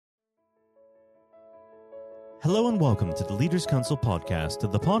Hello and welcome to the Leaders Council podcast,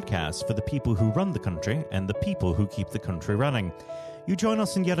 the podcast for the people who run the country and the people who keep the country running. You join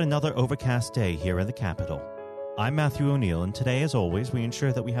us in yet another overcast day here in the capital. I'm Matthew O'Neill, and today, as always, we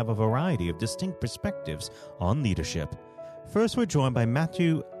ensure that we have a variety of distinct perspectives on leadership. First, we're joined by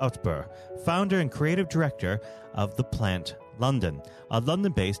Matthew Utber, founder and creative director of The Plant London, a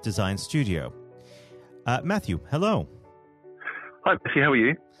London-based design studio. Matthew, hello. Hi, Matthew. How are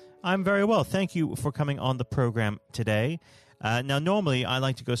you? I'm very well. Thank you for coming on the program today. Now, normally, I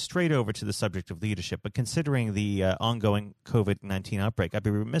like to go straight over to the subject of leadership, but considering the ongoing COVID-19 outbreak, I'd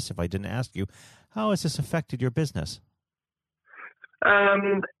be remiss if I didn't ask you, how has this affected your business?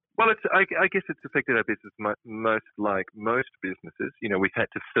 Well, I guess it's affected our business most like most businesses. You know, we've had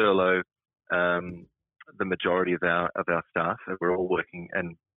to furlough the majority of our staff. We're all working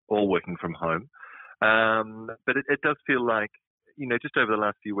from home. But it does feel like, you know, just over the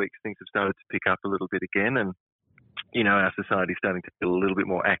last few weeks, things have started to pick up a little bit again, and, you know, our society's starting to feel a little bit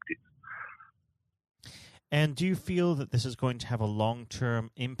more active. And do you feel that this is going to have a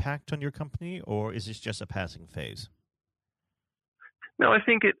long-term impact on your company, or is this just a passing phase? No, I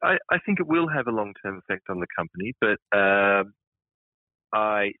think it will have a long-term effect on the company, but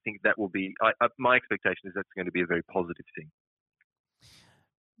I think that will be. My expectation is that's going to be a very positive thing.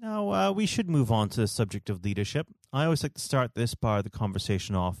 Now, we should move on to the subject of leadership. I always like to start this part of the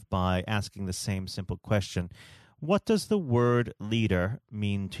conversation off by asking the same simple question. What does the word leader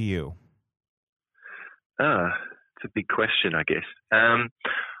mean to you? It's a big question, I guess.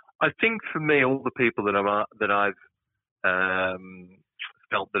 I think for me, all the people that I've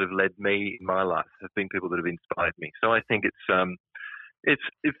felt that have led me in my life have been people that have inspired me. So I think it's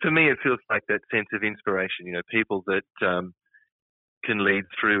for me, it feels like that sense of inspiration. You know, people that can lead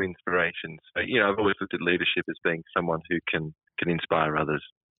through inspiration. So, you know, I've always looked at leadership as being someone who can inspire others.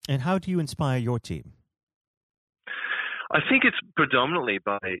 And how do you inspire your team? I think it's predominantly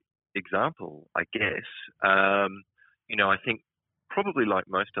by example, I guess. You know, I think probably like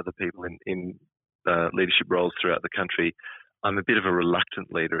most other people in leadership roles throughout the country, I'm a bit of a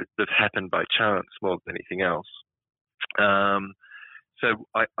reluctant leader. It's happened by chance more than anything else. So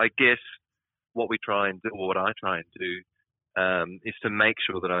I guess what we try and do, or what I try and do, is to make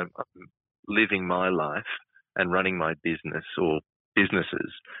sure that I'm living my life and running my business or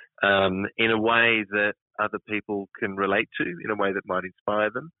businesses in a way that other people can relate to, in a way that might inspire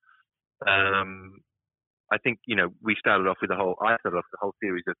them. I think, you know, I started off with a whole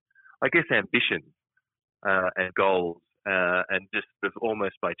series of, I guess, ambitions and goals, and just sort of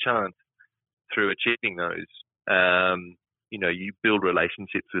almost by chance through achieving those, you know, you build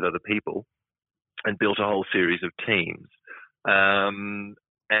relationships with other people and built a whole series of teams.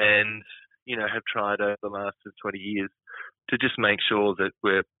 And, you know, have tried over the last 20 years to just make sure that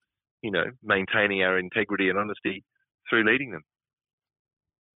we're, you know, maintaining our integrity and honesty through leading them.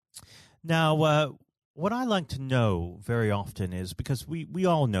 Now, what I like to know very often is, because we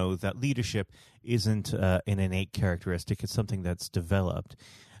all know that leadership isn't an innate characteristic, it's something that's developed.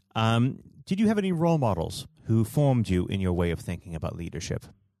 Did you have any role models who formed you in your way of thinking about leadership?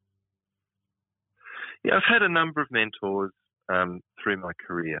 Yeah, I've had a number of mentors through my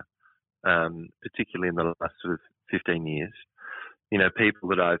career, particularly in the last sort of 15 years. You know, people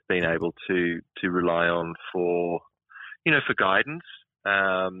that I've been able to rely on for, you know, for guidance,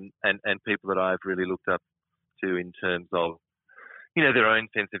 and people that I've really looked up to in terms of, you know, their own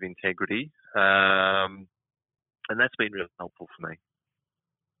sense of integrity, and that's been really helpful for me.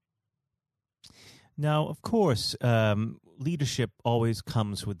 Now, of course, leadership always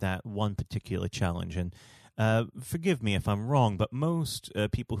comes with that one particular challenge. And forgive me if I'm wrong, but most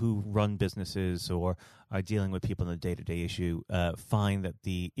people who run businesses or are dealing with people in a day-to-day issue find that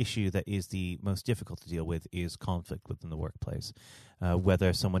the issue that is the most difficult to deal with is conflict within the workplace.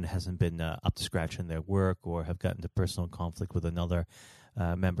 Whether someone hasn't been up to scratch in their work or have gotten into personal conflict with another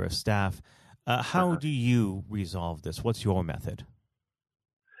member of staff. How do you resolve this? What's your method?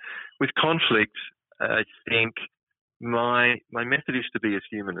 With conflict, I think my method is to be as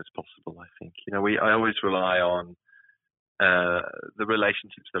human as possible. I think, you know, I always rely on the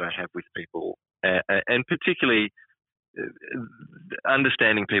relationships that I have with people, and particularly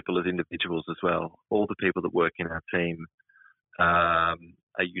understanding people as individuals as well. All the people that work in our team are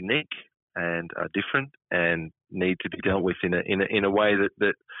unique and are different and need to be dealt with in a way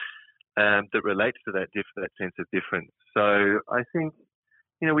that relates to that sense of difference. So I think,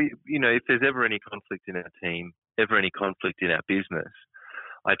 if there's ever any conflict in our team, ever any conflict in our business,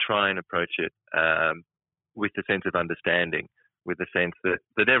 I try and approach it with a sense of understanding, with a sense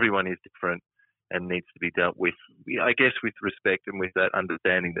that everyone is different and needs to be dealt with, I guess, with respect and with that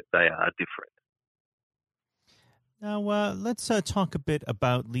understanding that they are different. Now, let's talk a bit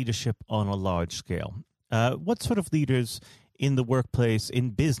about leadership on a large scale. What sort of leaders in the workplace, in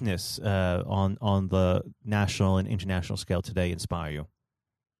business, on the national and international scale today inspire you?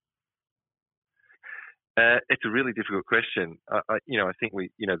 It's a really difficult question. I think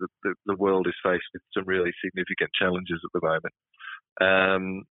the world is faced with some really significant challenges at the moment,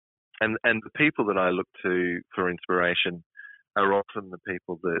 and the people that I look to for inspiration are often the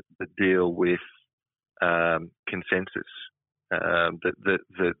people that deal with consensus,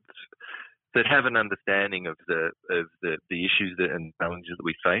 that have an understanding of the issues and challenges that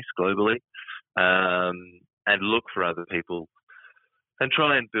we face globally, and look for other people and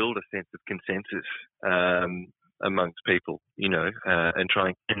try and build a sense of consensus amongst people, and try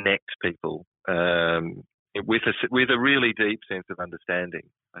and connect people with a really deep sense of understanding.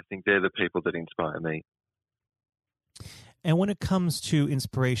 I think they're the people that inspire me. And when it comes to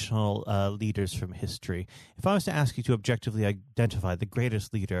inspirational leaders from history, if I was to ask you to objectively identify the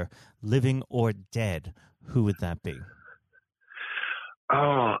greatest leader, living or dead, who would that be?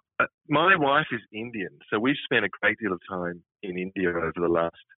 Oh, my wife is Indian, so we've spent a great deal of time in India over the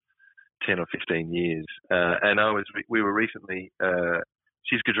last 10 or 15 years. And we were recently,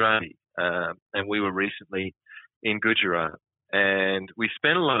 she's Gujarati, and we were recently in Gujarat. And we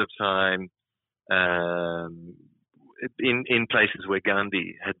spent a lot of time in places where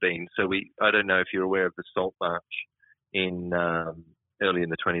Gandhi had been. So I don't know if you're aware of the Salt March in early in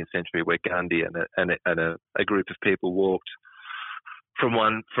the 20th century, where Gandhi and a group of people walked from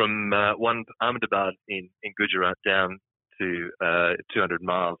one Ahmedabad in Gujarat down to 200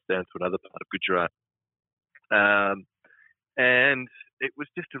 miles down to another part of Gujarat. And it was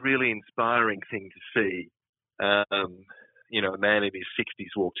just a really inspiring thing to see. A man in his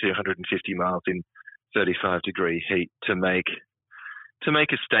 60s walk 250 miles in 35-degree heat to make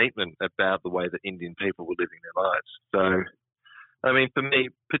a statement about the way that Indian people were living their lives. So, I mean, for me,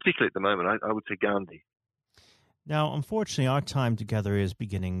 particularly at the moment, I would say Gandhi. Now, unfortunately, our time together is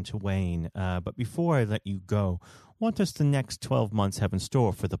beginning to wane. But before I let you go, what does the next 12 months have in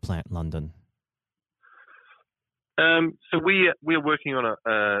store for the Plant London? So we're working on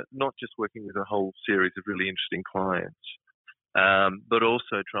not just working with a whole series of really interesting clients, but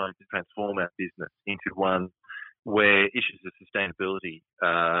also trying to transform our business into one where issues of sustainability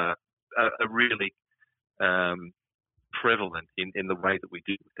are really prevalent in the way that we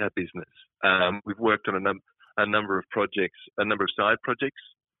do our business. We've worked on a number of projects, a number of side projects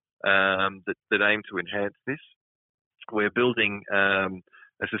that aim to enhance this. We're building a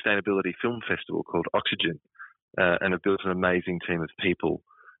sustainability film festival called Oxygen, and have built an amazing team of people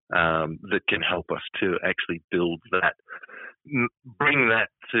that can help us to actually build that, bring that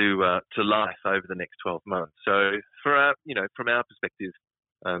to life over the next 12 months. So from our perspective,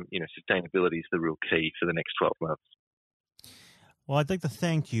 sustainability is the real key for the next 12 months. Well, I'd like to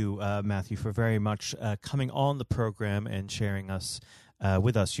thank you, Matthew, for very much coming on the program and sharing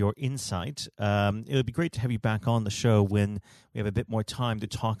with us your insight. It would be great to have you back on the show when we have a bit more time to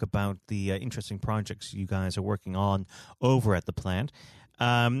talk about the interesting projects you guys are working on over at the plant.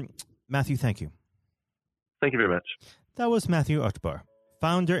 Matthew, thank you. Thank you very much. That was Matthew Utber,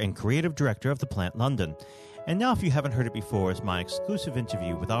 founder and creative director of the Plant London. And now, if you haven't heard it before, is my exclusive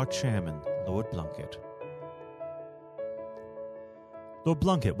interview with our chairman, Lord Blunkett. Lord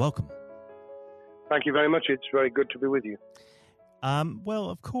Blunkett, welcome. Thank you very much. It's very good to be with you. Well,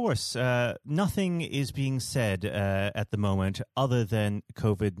 of course, nothing is being said at the moment other than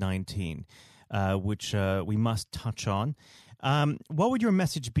COVID-19, which we must touch on. What would your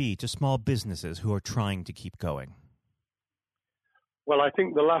message be to small businesses who are trying to keep going? Well, I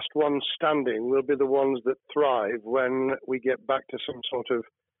think the last ones standing will be the ones that thrive when we get back to some sort of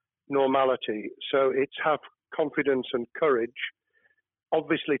normality. So it's have confidence and courage.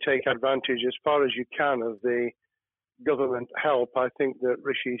 Obviously, take advantage as far as you can of the government help. I think that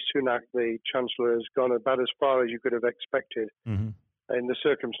Rishi Sunak, the Chancellor, has gone about as far as you could have expected. Mm-hmm. In the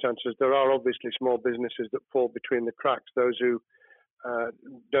circumstances. There are obviously small businesses that fall between the cracks. Those who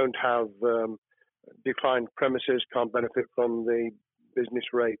don't have defined premises can't benefit from the business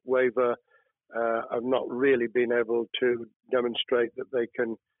rate waiver, have not really been able to demonstrate that they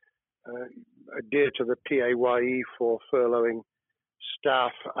can adhere to the PAYE for furloughing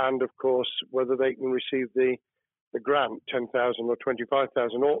staff, and of course whether they can receive the grant, 10,000 or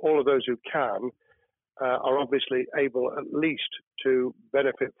 25,000. All of those who can are obviously able at least to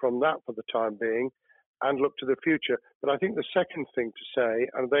benefit from that for the time being and look to the future. But I think the second thing to say,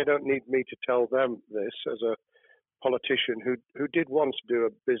 and they don't need me to tell them this as a politician who did once do a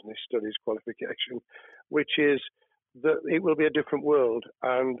business studies qualification, which is that it will be a different world,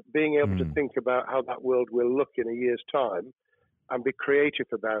 and being able to think about how that world will look in a year's time and be creative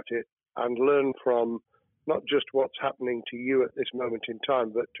about it and learn from not just what's happening to you at this moment in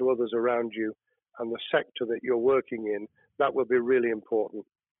time, but to others around you and the sector that you're working in, that will be really important.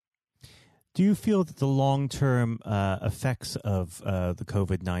 Do you feel that the long-term effects of the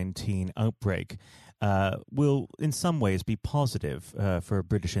COVID-19 outbreak will in some ways be positive for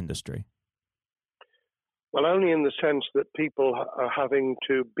British industry? Well, only in the sense that people are having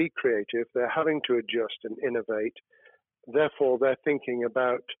to be creative, they're having to adjust and innovate. Therefore, they're thinking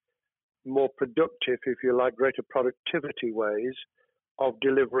about more productive, if you like, greater productivity ways of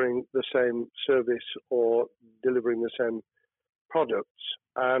delivering the same service or delivering the same products.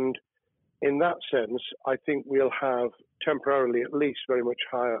 And in that sense, I think we'll have temporarily at least very much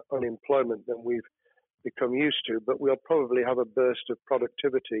higher unemployment than we've become used to, but we'll probably have a burst of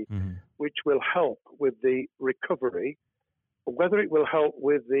productivity, which will help with the recovery. Whether it will help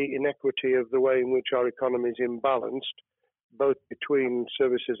with the inequity of the way in which our economy is imbalanced, both between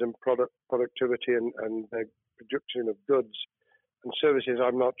services and productivity and the production of goods and services,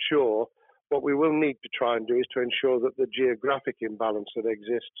 I'm not sure. What we will need to try and do is to ensure that the geographic imbalance that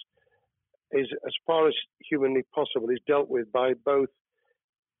exists is, as far as humanly possible, is dealt with by both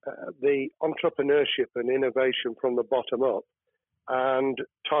the entrepreneurship and innovation from the bottom up and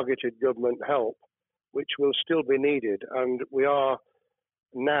targeted government help, which will still be needed. And we are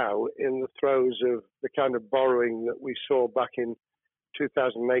now in the throes of the kind of borrowing that we saw back in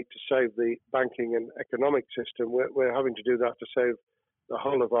 2008 to save the banking and economic system. We're having to do that to save the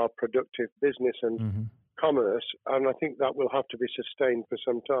whole of our productive business and commerce, and I think that will have to be sustained for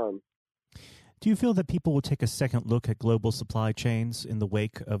some time. Do you feel that people will take a second look at global supply chains in the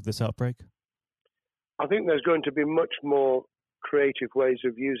wake of this outbreak? I think there's going to be much more creative ways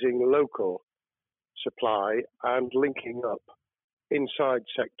of using local supply and linking up inside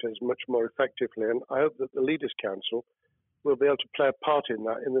sectors much more effectively. And I hope that the Leaders' Council will be able to play a part in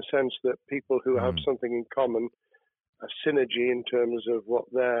that, in the sense that people who have something in common, a synergy in terms of what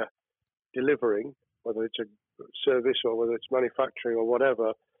they're delivering, whether it's a service or whether it's manufacturing or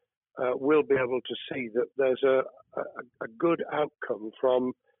whatever, will be able to see that there's a good outcome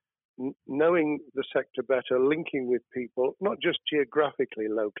from knowing the sector better, linking with people, not just geographically,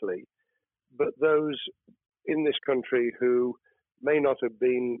 locally, but those in this country who may not have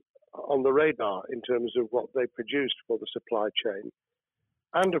been on the radar in terms of what they produced for the supply chain.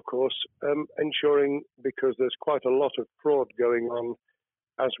 And, of course, ensuring, because there's quite a lot of fraud going on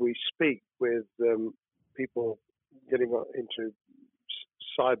as we speak with people getting into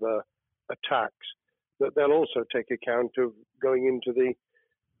cyber attacks, that they'll also take account of going into the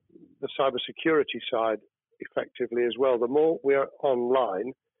cyber security side effectively as well. The more we are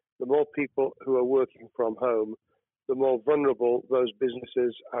online, the more people who are working from home, the more vulnerable those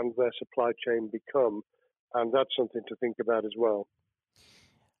businesses and their supply chain become. And that's something to think about as well.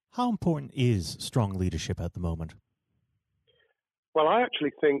 How important is strong leadership at the moment? Well, I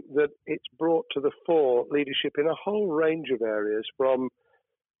actually think that it's brought to the fore leadership in a whole range of areas, from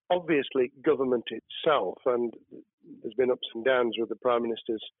obviously government itself, and there's been ups and downs with the Prime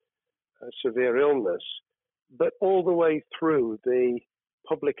Minister's severe illness, but all the way through the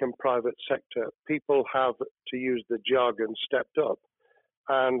public and private sector. People have, to use the jargon, stepped up,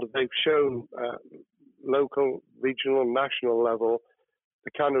 and they've shown local, regional, national level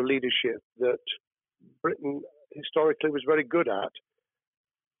the kind of leadership that Britain historically was very good at.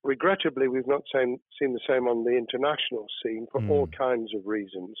 Regrettably, we've not seen the same on the international scene for all kinds of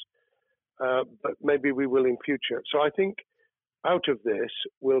reasons, but maybe we will in future. So I think out of this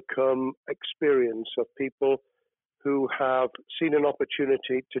will come experience of people who have seen an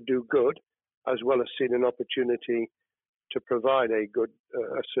opportunity to do good, as well as seen an opportunity to provide a good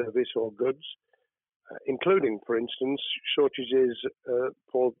service or goods, including, for instance, shortages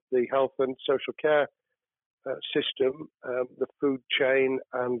for the health and social care system, the food chain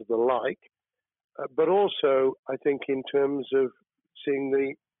and the like. But also, I think in terms of seeing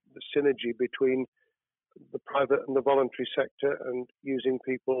the synergy between the private and the voluntary sector and using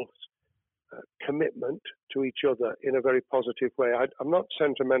people's commitment to each other in a very positive way. I'm not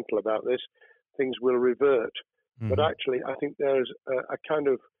sentimental about this. Things will revert. But actually, I think there's a kind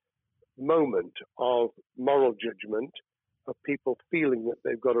of moment of moral judgment of people feeling that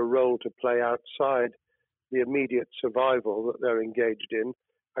they've got a role to play outside the immediate survival that they're engaged in.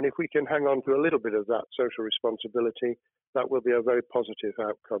 And if we can hang on to a little bit of that social responsibility, that will be a very positive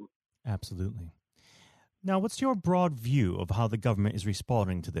outcome. Absolutely. Now, what's your broad view of how the government is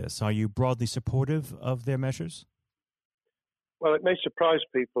responding to this? Are you broadly supportive of their measures? Well, it may surprise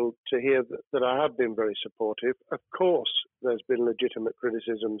people to hear that I have been very supportive. Of course, there's been legitimate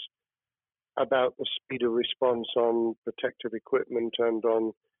criticisms about the speed of response on protective equipment and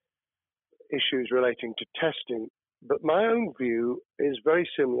on issues relating to testing. But my own view is very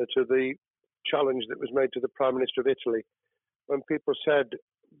similar to the challenge that was made to the Prime Minister of Italy when people said,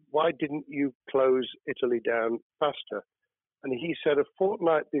 why didn't you close Italy down faster? And he said, a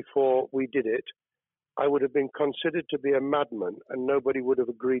fortnight before we did it, I would have been considered to be a madman and nobody would have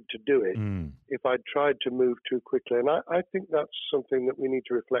agreed to do it if I'd tried to move too quickly. And I think that's something that we need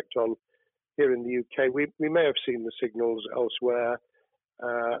to reflect on here in the UK. We may have seen the signals elsewhere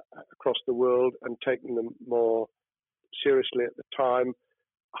across the world and taken them more seriously at the time.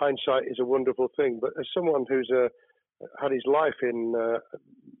 Hindsight is a wonderful thing, but as someone who's had his life in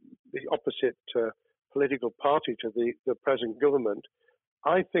the opposite political party to the present government,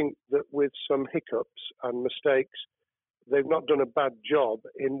 I think that with some hiccups and mistakes, they've not done a bad job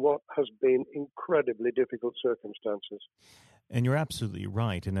in what has been incredibly difficult circumstances. And you're absolutely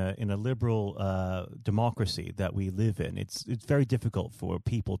right. In a liberal democracy that we live in, it's very difficult for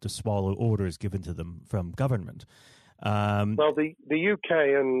people to swallow orders given to them from government. Well, the UK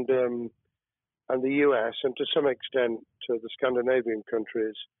and the US, and to some extent the Scandinavian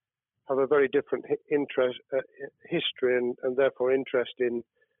countries, have a very different history and therefore interest in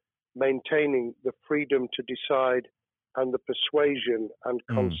maintaining the freedom to decide and the persuasion and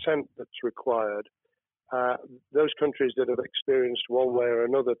consent that's required. Those countries that have experienced one way or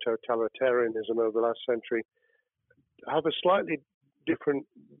another totalitarianism over the last century have a slightly different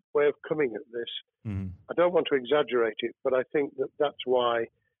way of coming at this. I don't want to exaggerate it, but I think that that's why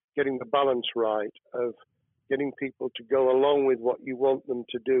getting the balance right of getting people to go along with what you want them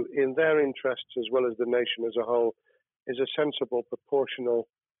to do in their interests as well as the nation as a whole is a sensible, proportional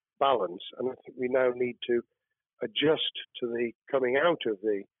balance. And I think we now need to adjust to the coming out of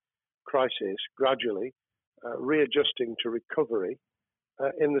the crisis gradually, readjusting to recovery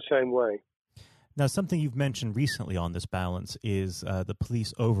in the same way. Now, something you've mentioned recently on this balance is the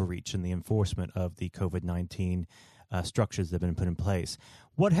police overreach in the enforcement of the COVID-19 structures that have been put in place.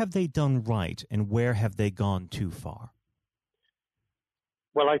 What have they done right, and where have they gone too far?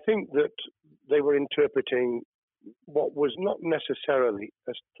 Well, I think that they were interpreting what was not necessarily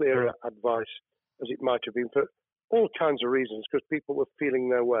as clear advice as it might have been for all kinds of reasons, because people were feeling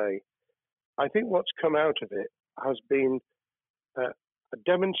their way. I think what's come out of it has been a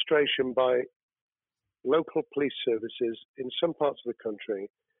demonstration by local police services in some parts of the country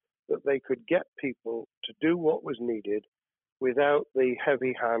that they could get people to do what was needed without the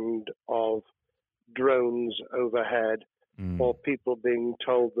heavy hand of drones overhead or people being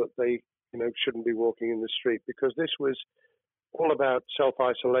told that they shouldn't be walking in the street, because this was all about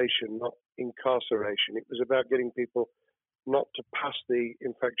self-isolation, not incarceration. It was about getting people not to pass the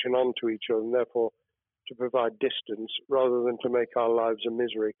infection on to each other and therefore to provide distance rather than to make our lives a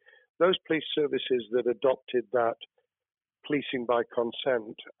misery. Those police services that adopted that policing by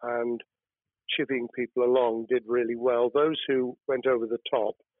consent and chivying people along did really well. Those who went over the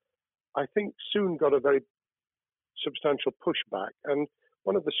top, I think, soon got a very substantial pushback. And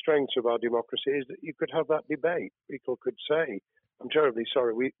one of the strengths of our democracy is that you could have that debate. People could say, I'm terribly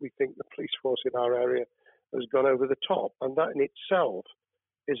sorry, we think the police force in our area has gone over the top. And that in itself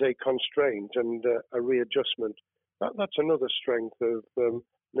is a constraint and a readjustment. That's another strength of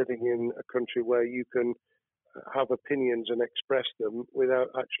living in a country where you can have opinions and express them without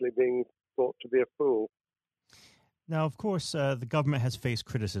actually being thought to be a fool. Now, of course, the government has faced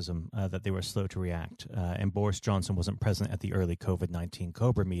criticism that they were slow to react, and Boris Johnson wasn't present at the early COVID-19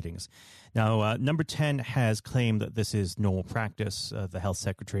 COBRA meetings. Now, Number 10 has claimed that this is normal practice. The health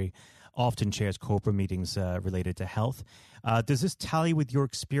secretary often chairs COBRA meetings related to health. Does this tally with your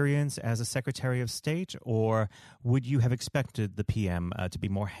experience as a Secretary of State, or would you have expected the PM to be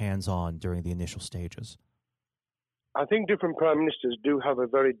more hands-on during the initial stages? I think different prime ministers do have a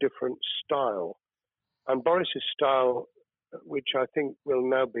very different style. And Boris's style, which I think will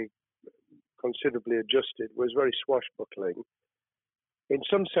now be considerably adjusted, was very swashbuckling. In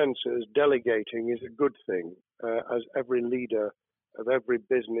some senses, delegating is a good thing, as every leader of every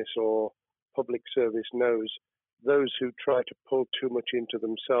business or public service knows. Those who try to pull too much into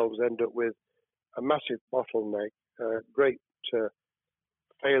themselves end up with a massive bottleneck, great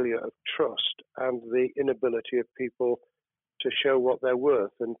failure of trust, and the inability of people to show what they're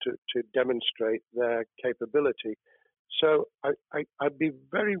worth and to demonstrate their capability. So I'd be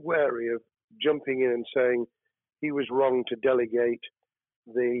very wary of jumping in and saying he was wrong to delegate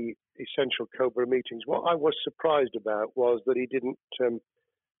the essential COBRA meetings. What I was surprised about was that he didn't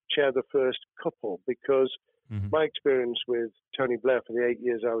chair the first couple, because Mm-hmm. My experience with Tony Blair for the 8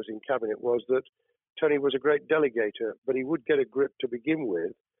 years I was in cabinet was that Tony was a great delegator, but he would get a grip to begin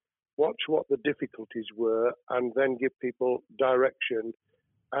with, watch what the difficulties were, and then give people direction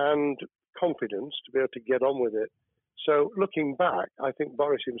and confidence to be able to get on with it. So looking back, I think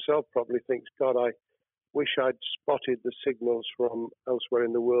Boris himself probably thinks, God, I wish I'd spotted the signals from elsewhere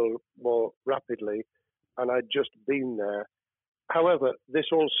in the world more rapidly, and I'd just been there. However, this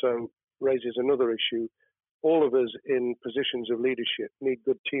also raises another issue. All of us in positions of leadership need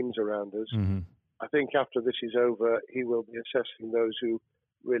good teams around us. Mm-hmm. I think after this is over, he will be assessing those who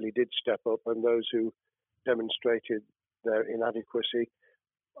really did step up and those who demonstrated their inadequacy.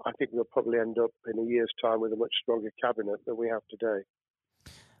 I think we'll probably end up in a year's time with a much stronger cabinet than we have today.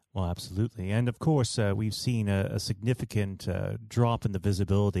 Well, absolutely. And of course, we've seen a significant drop in the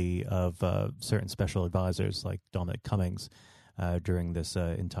visibility of certain special advisors like Dominic Cummings during this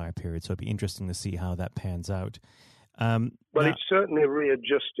entire period. So it'd be interesting to see how that pans out. It's certainly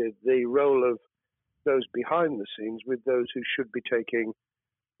readjusted the role of those behind the scenes with those who should be taking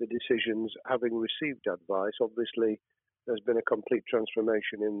the decisions, having received advice. Obviously, there's been a complete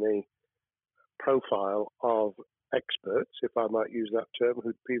transformation in the profile of experts, if I might use that term,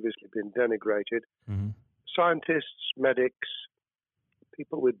 who'd previously been denigrated. Mm-hmm. Scientists, medics,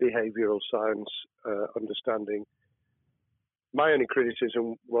 people with behavioral science understanding. My only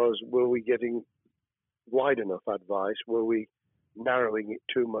criticism was, were we getting wide enough advice? Were we narrowing it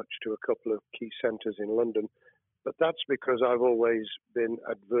too much to a couple of key centres in London? But that's because I've always been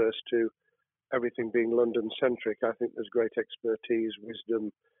adverse to everything being London-centric. I think there's great expertise,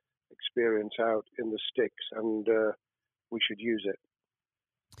 wisdom, experience out in the sticks, and we should use it.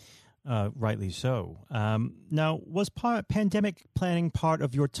 Rightly so. Now, was pandemic planning part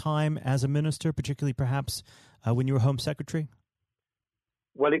of your time as a minister, particularly perhaps when you were Home Secretary?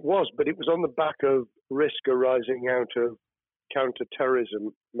 Well, it was, but it was on the back of risk arising out of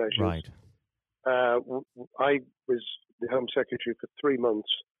counter-terrorism measures. Right. I was the Home Secretary for 3 months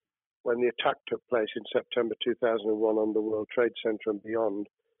when the attack took place in September 2001 on the World Trade Center and beyond.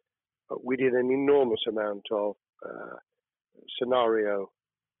 We did an enormous amount of scenario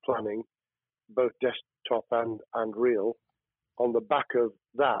planning, both desktop and real. On the back of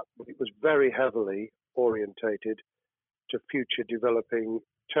that, it was very heavily orientated to future developing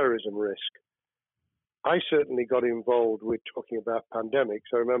terrorism risk. I certainly got involved with talking about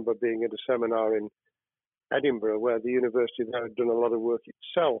pandemics. I remember being at a seminar in Edinburgh where the university there had done a lot of work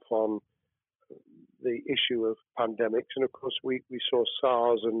itself on the issue of pandemics. And of course, we saw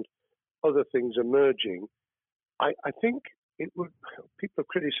SARS and other things emerging. I think people have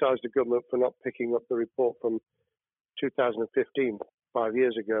criticised the government for not picking up the report from 2015, 5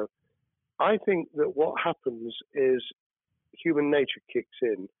 years ago. I think that what happens is human nature kicks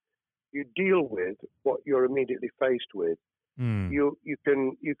in. You deal with what you're immediately faced with. You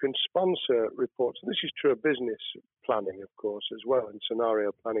can sponsor reports, and this is true of business planning, of course, as well, and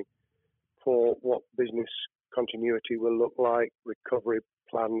scenario planning for what business continuity will look like, recovery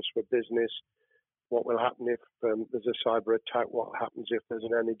plans for business, what will happen if there's a cyber attack, what happens if there's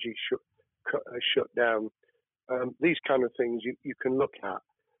an energy shutdown. These kind of things you can look at,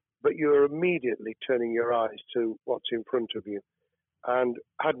 but you're immediately turning your eyes to what's in front of you. And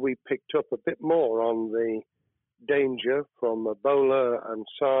had we picked up a bit more on the danger from Ebola and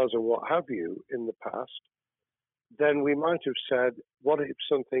SARS and what have you in the past, then we might have said, what if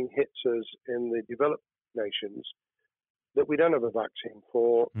something hits us in the developed nations that we don't have a vaccine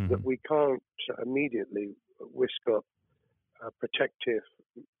for, that we can't immediately whisk up protective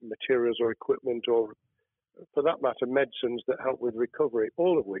materials or equipment or, for that matter, medicines that help with recovery,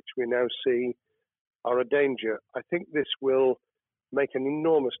 all of which we now see are a danger. I think this will make an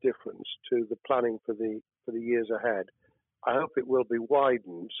enormous difference to the planning for the years ahead. I hope it will be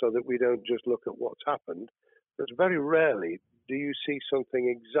widened so that we don't just look at what's happened, but very rarely do you see something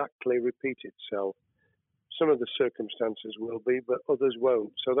exactly repeat itself. Some of the circumstances will be, but others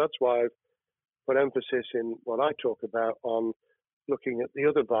won't. So that's why I've put emphasis in what I talk about on looking at the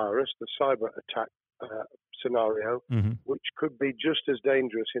other virus, the cyber attack scenario, which could be just as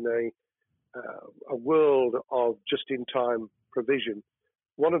dangerous in a world of just-in-time provision.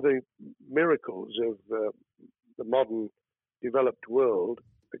 One of the miracles of the modern developed world,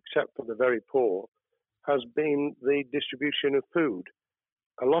 except for the very poor, has been the distribution of food.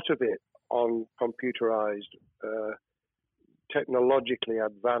 A lot of it on computerized, technologically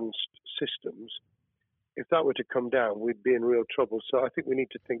advanced systems. If that were to come down, we'd be in real trouble. So I think we need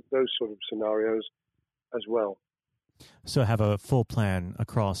to think those sort of scenarios as well. So have a full plan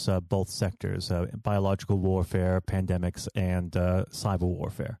across both sectors, biological warfare, pandemics, and cyber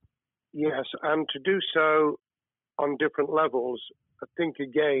warfare. Yes, and to do so on different levels. I think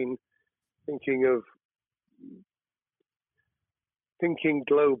again, thinking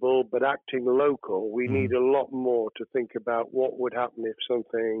global but acting local, we need a lot more to think about what would happen if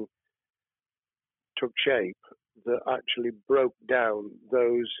something took shape that actually broke down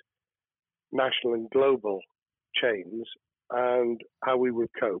those national and global chains and how we would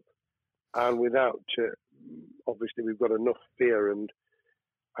cope. And without, obviously, we've got enough fear and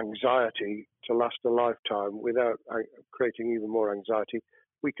anxiety to last a lifetime. Without creating even more anxiety,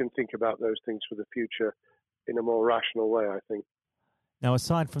 we can think about those things for the future in a more rational way, I think. Now,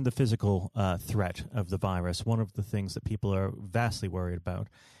 aside from the physical threat of the virus, one of the things that people are vastly worried about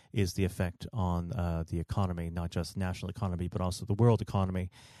is the effect on the economy, not just national economy, but also the world economy.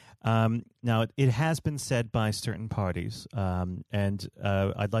 Now, it has been said by certain parties, and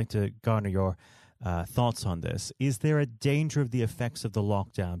I'd like to garner your thoughts on this. Is there a danger of the effects of the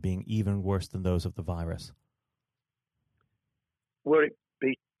lockdown being even worse than those of the virus? Were it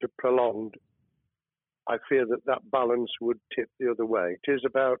be prolonged, I fear that balance would tip the other way. It is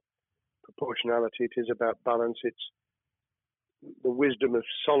about proportionality. It is about balance. It's the wisdom of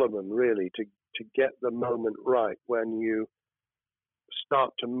Solomon, really, to get the moment right when you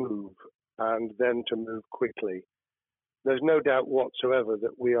start to move and then to move quickly. There's no doubt whatsoever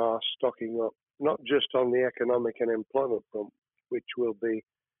that we are stocking up, not just on the economic and employment front, which will be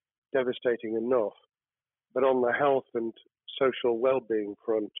devastating enough, but on the health and social well-being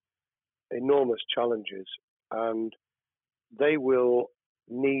front, enormous challenges, and they will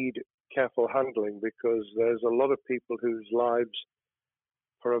need careful handling because there's a lot of people whose lives,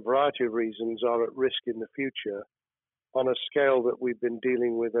 for a variety of reasons, are at risk in the future on a scale that we've been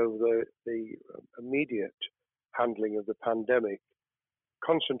dealing with over the immediate handling of the pandemic,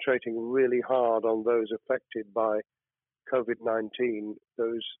 concentrating really hard on those affected by COVID-19,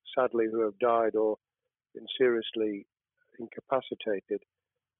 those sadly who have died or been seriously incapacitated.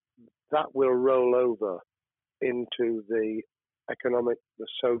 That will roll over into the economic, the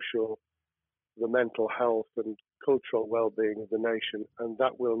social, the mental health and cultural well-being of the nation, and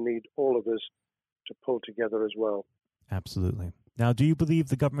that will need all of us to pull together as well. Absolutely. Now, do you believe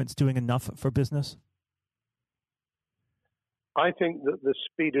the government's doing enough for business? I think that the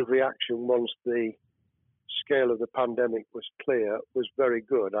speed of reaction once the scale of the pandemic was clear was very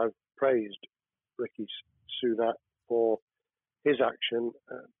good. I've praised Rishi Sunak for his action.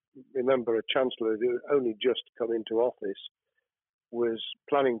 Remember, a chancellor who only just come into office was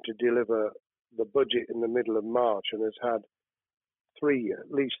planning to deliver the budget in the middle of March and has had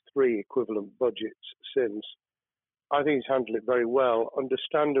at least three equivalent budgets since. I think he's handled it very well.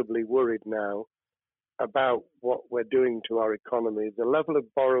 Understandably worried now about what we're doing to our economy. The level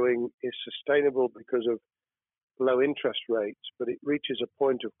of borrowing is sustainable because of low interest rates, but it reaches a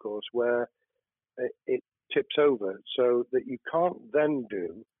point, of course, where it tips over so that you can't then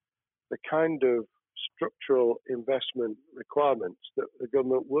do the kind of structural investment requirements that the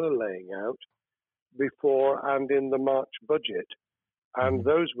government were laying out before and in the March budget. And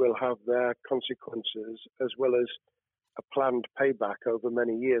those will have their consequences as well as a planned payback over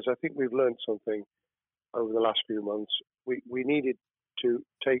many years. I think we've learned something over the last few months. We needed to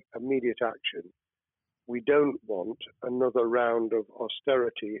take immediate action. We don't want another round of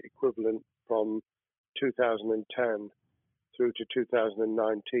austerity equivalent from 2010 through to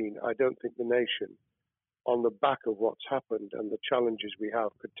 2019. I don't think the nation, on the back of what's happened and the challenges we have,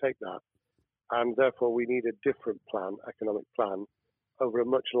 could take that. And therefore, we need a different plan, economic plan, over a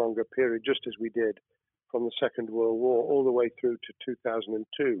much longer period, just as we did from the Second World War all the way through to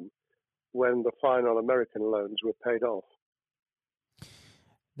 2002, when the final American loans were paid off.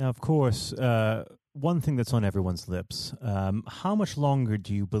 Now, of course, one thing that's on everyone's lips, how much longer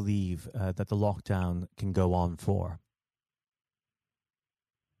do you believe that the lockdown can go on for?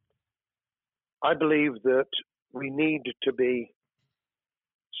 I believe that we need to be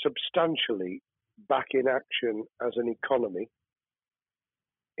substantially back in action as an economy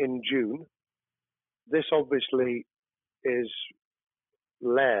in June. This obviously is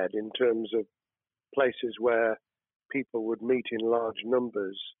led in terms of places where people would meet in large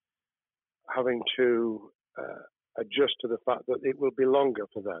numbers, having to adjust to the fact that it will be longer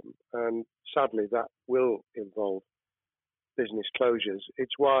for them. And sadly, that will involve business closures.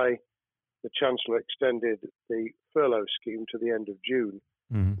 It's why the Chancellor extended the furlough scheme to the end of June.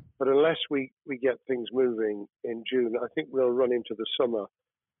 Mm-hmm. But unless we get things moving in June, I think we'll run into the summer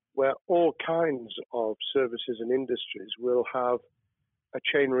where all kinds of services and industries will have a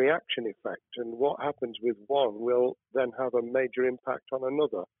chain reaction effect. And what happens with one will then have a major impact on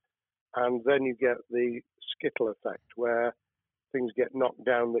another. And then you get the skittle effect where things get knocked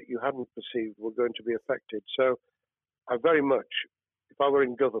down that you hadn't perceived were going to be affected. So I very much, if I were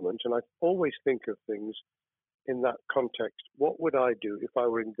in government, and I always think of things in that context, what would I do if I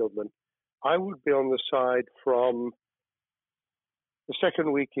were in government? I would be on the side from the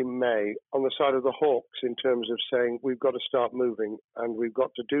second week in May, on the side of the hawks in terms of saying we've got to start moving, and we've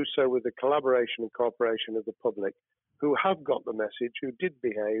got to do so with the collaboration and cooperation of the public who have got the message, who did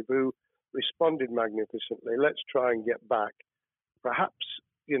behave, who responded magnificently. Let's try and get back, perhaps,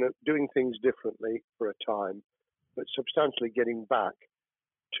 doing things differently for a time, but substantially getting back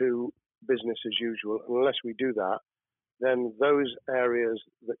to business as usual. And unless we do that, then those areas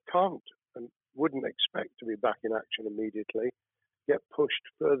that can't and wouldn't expect to be back in action immediately get pushed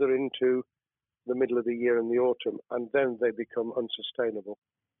further into the middle of the year and the autumn, and then they become unsustainable.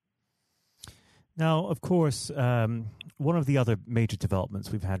 Now, of course, one of the other major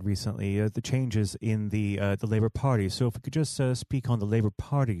developments we've had recently are the changes in the Labour Party. So if we could just speak on the Labour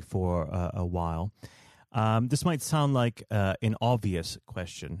Party for a while. This might sound like an obvious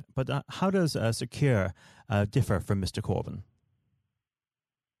question, but how does Sir Keir differ from Mr. Corbyn?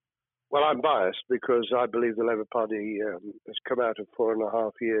 Well, I'm biased because I believe the Labour Party has come out of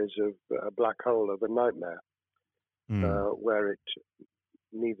 4.5 years of a black hole of a nightmare, where it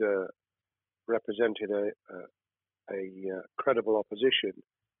neither represented a credible opposition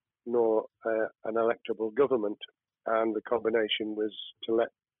nor an electable government, and the combination was to let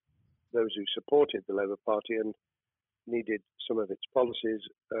those who supported the Labour Party and needed some of its policies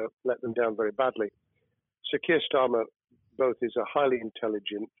let them down very badly. Sir Keir Starmer both is a highly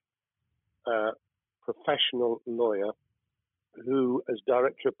intelligent, professional lawyer who, as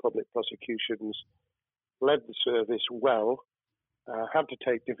Director of Public Prosecutions, led the service well, had to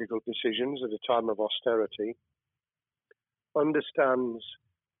take difficult decisions at a time of austerity, understands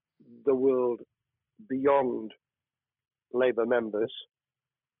the world beyond Labour members,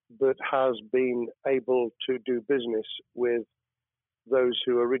 but has been able to do business with those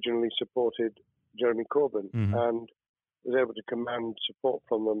who originally supported Jeremy Corbyn and was able to command support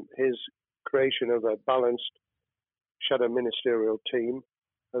from them. His creation of a balanced shadow ministerial team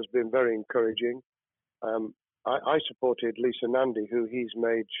has been very encouraging. I supported Lisa Nandy, who he's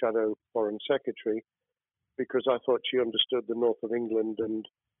made Shadow Foreign Secretary, because I thought she understood the north of England and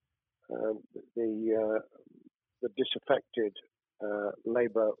the disaffected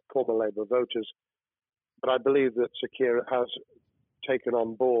former Labour voters. But I believe that Sir Keir has taken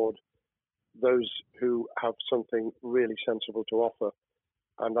on board those who have something really sensible to offer,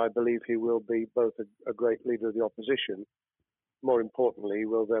 and I believe he will be both a great leader of the opposition. More importantly, he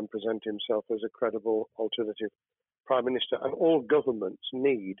will then present himself as a credible alternative Prime Minister. And all governments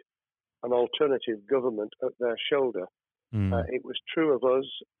need an alternative government at their shoulder. It was true of us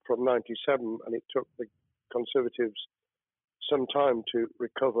from 97, and it took the Conservatives some time to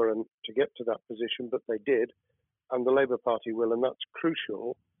recover and to get to that position, but they did, and the Labour Party will, and that's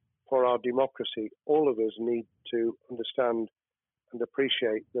crucial for our democracy. All of us need to understand and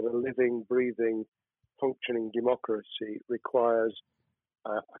appreciate that a living, breathing, functioning democracy requires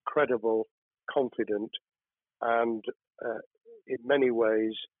a credible, confident, and in many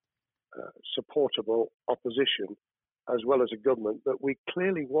ways supportable opposition, as well as a government that we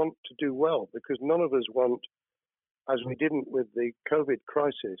clearly want to do well, because none of us want, as we didn't with the COVID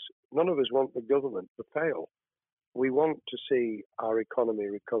crisis, none of us want the government to fail. We want to see our economy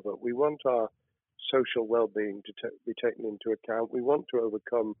recover. We want our social well-being to be taken into account. We want to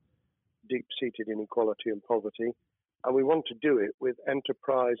overcome deep-seated inequality and poverty, and we want to do it with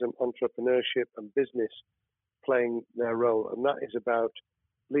enterprise and entrepreneurship and business playing their role, and that is about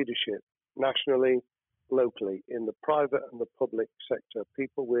leadership nationally, locally, in the private and the public sector,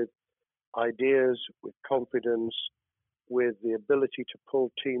 people with ideas, with confidence, with the ability to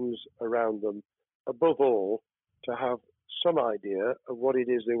pull teams around them, above all, to have some idea of what it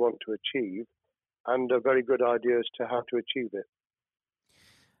is they want to achieve and a very good idea as to how to achieve it.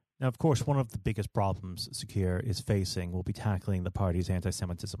 Now, of course, one of the biggest problems Sir Keir is facing will be tackling the party's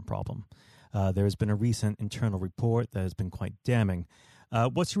anti-Semitism problem. There has been a recent internal report that has been quite damning.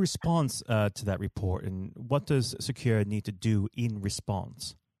 What's your response to that report, and what does Sir Keir need to do in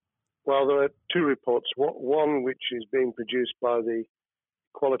response? Well, there are two reports. One which is being produced by the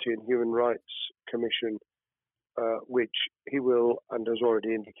Equality and Human Rights Commission, which he will, and has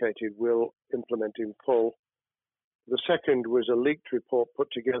already indicated, will implement in full. The second was a leaked report put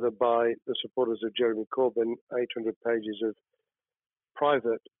together by the supporters of Jeremy Corbyn, 800 pages of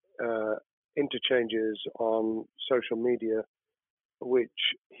private interchanges on social media, which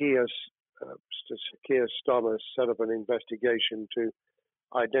he has, Keir Starmer, set up an investigation to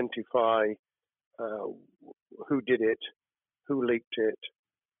identify who did it, who leaked it,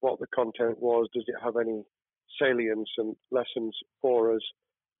 what the content was, does it have any salience and lessons for us,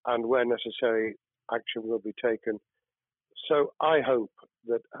 and where necessary, action will be taken. So I hope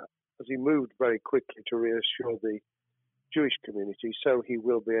that as he moved very quickly to reassure the Jewish community, so he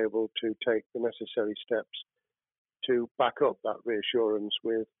will be able to take the necessary steps to back up that reassurance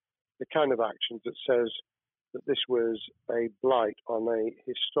with the kind of actions that says that this was a blight on a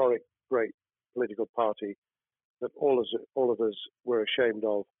historic, great political party that all of us were ashamed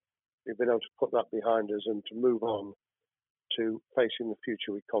of. We've been able to put that behind us and to move on to facing the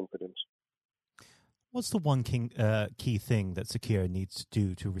future with confidence. What's the one key thing that Sir needs to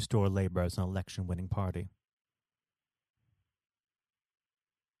do to restore Labour as an election-winning party?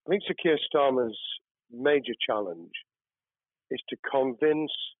 I think Sir Keir Starmer's major challenge is to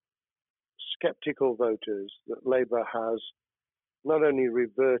convince sceptical voters that Labour has not only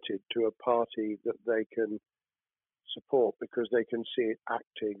reverted to a party that they can support because they can see it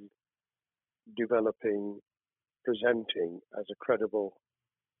acting, developing, presenting as a credible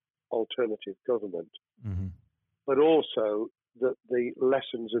alternative government, but also that the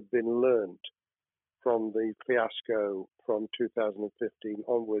lessons have been learned from the fiasco from 2015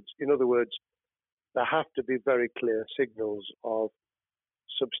 onwards. In other words, there have to be very clear signals of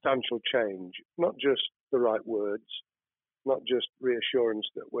substantial change, not just the right words, not just reassurance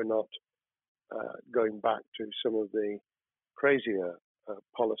that we're not going back to some of the crazier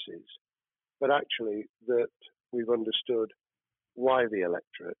policies, but actually that we've understood why the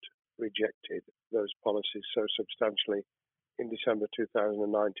electorate rejected those policies so substantially in December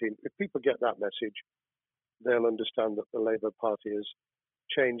 2019. If people get that message, they'll understand that the Labour Party has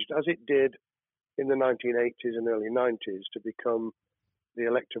changed, as it did in the 1980s and early 90s, to become the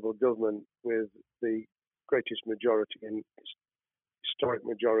electable government with the greatest majority in historic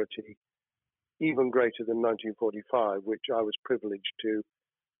majority, even greater than 1945, which I was privileged to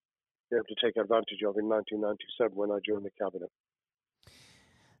be able to take advantage of in 1997 when I joined the cabinet.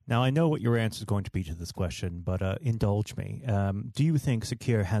 Now, I know what your answer is going to be to this question, but indulge me. Do you think Sir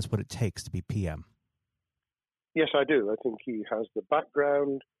Keir has what it takes to be PM? Yes, I do. I think he has the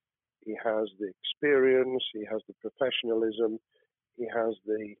background, he has the experience, he has the professionalism, he has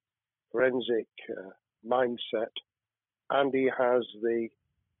the forensic mindset, and he has the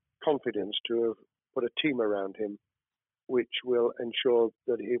confidence to have put a team around him which will ensure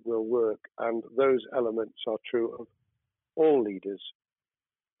that it will work. And those elements are true of all leaders.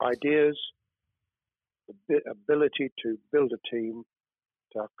 Ideas, the ability to build a team,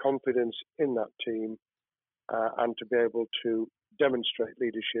 to have confidence in that team, and to be able to demonstrate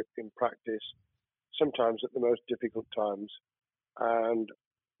leadership in practice, sometimes at the most difficult times. And,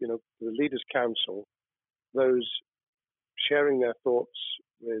 you know, the Leaders' Council, those sharing their thoughts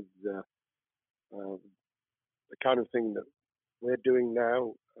with the kind of thing that we're doing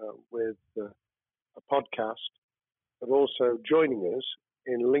now with a podcast, but also joining us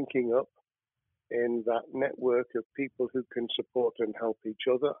in linking up in that network of people who can support and help each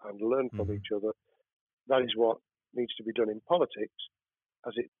other and learn from each other. That is what needs to be done in politics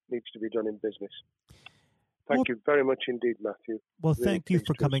as it needs to be done in business. Thank you very much indeed, Matthew. Well, thank you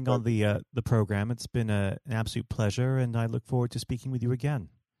for coming on the program. It's been an absolute pleasure, and I look forward to speaking with you again.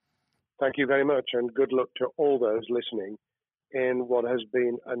 Thank you very much, and good luck to all those listening in what has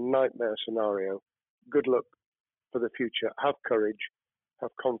been a nightmare scenario. Good luck for the future. Have courage,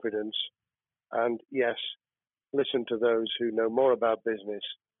 have confidence, and yes, listen to those who know more about business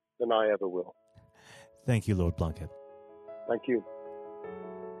than I ever will. Thank you, Lord Blunkett. Thank you.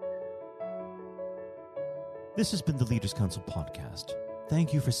 This has been the Leaders' Council podcast.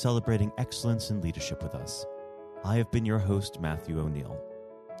 Thank you for celebrating excellence in leadership with us. I have been your host, Matthew O'Neill.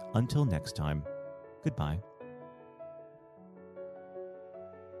 Until next time, goodbye.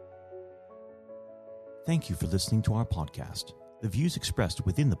 Thank you for listening to our podcast. The views expressed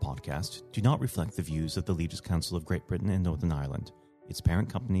within the podcast do not reflect the views of the Leaders' Council of Great Britain and Northern Ireland, its parent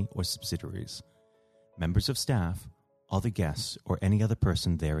company or subsidiaries, members of staff, other guests, or any other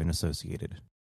person therein associated.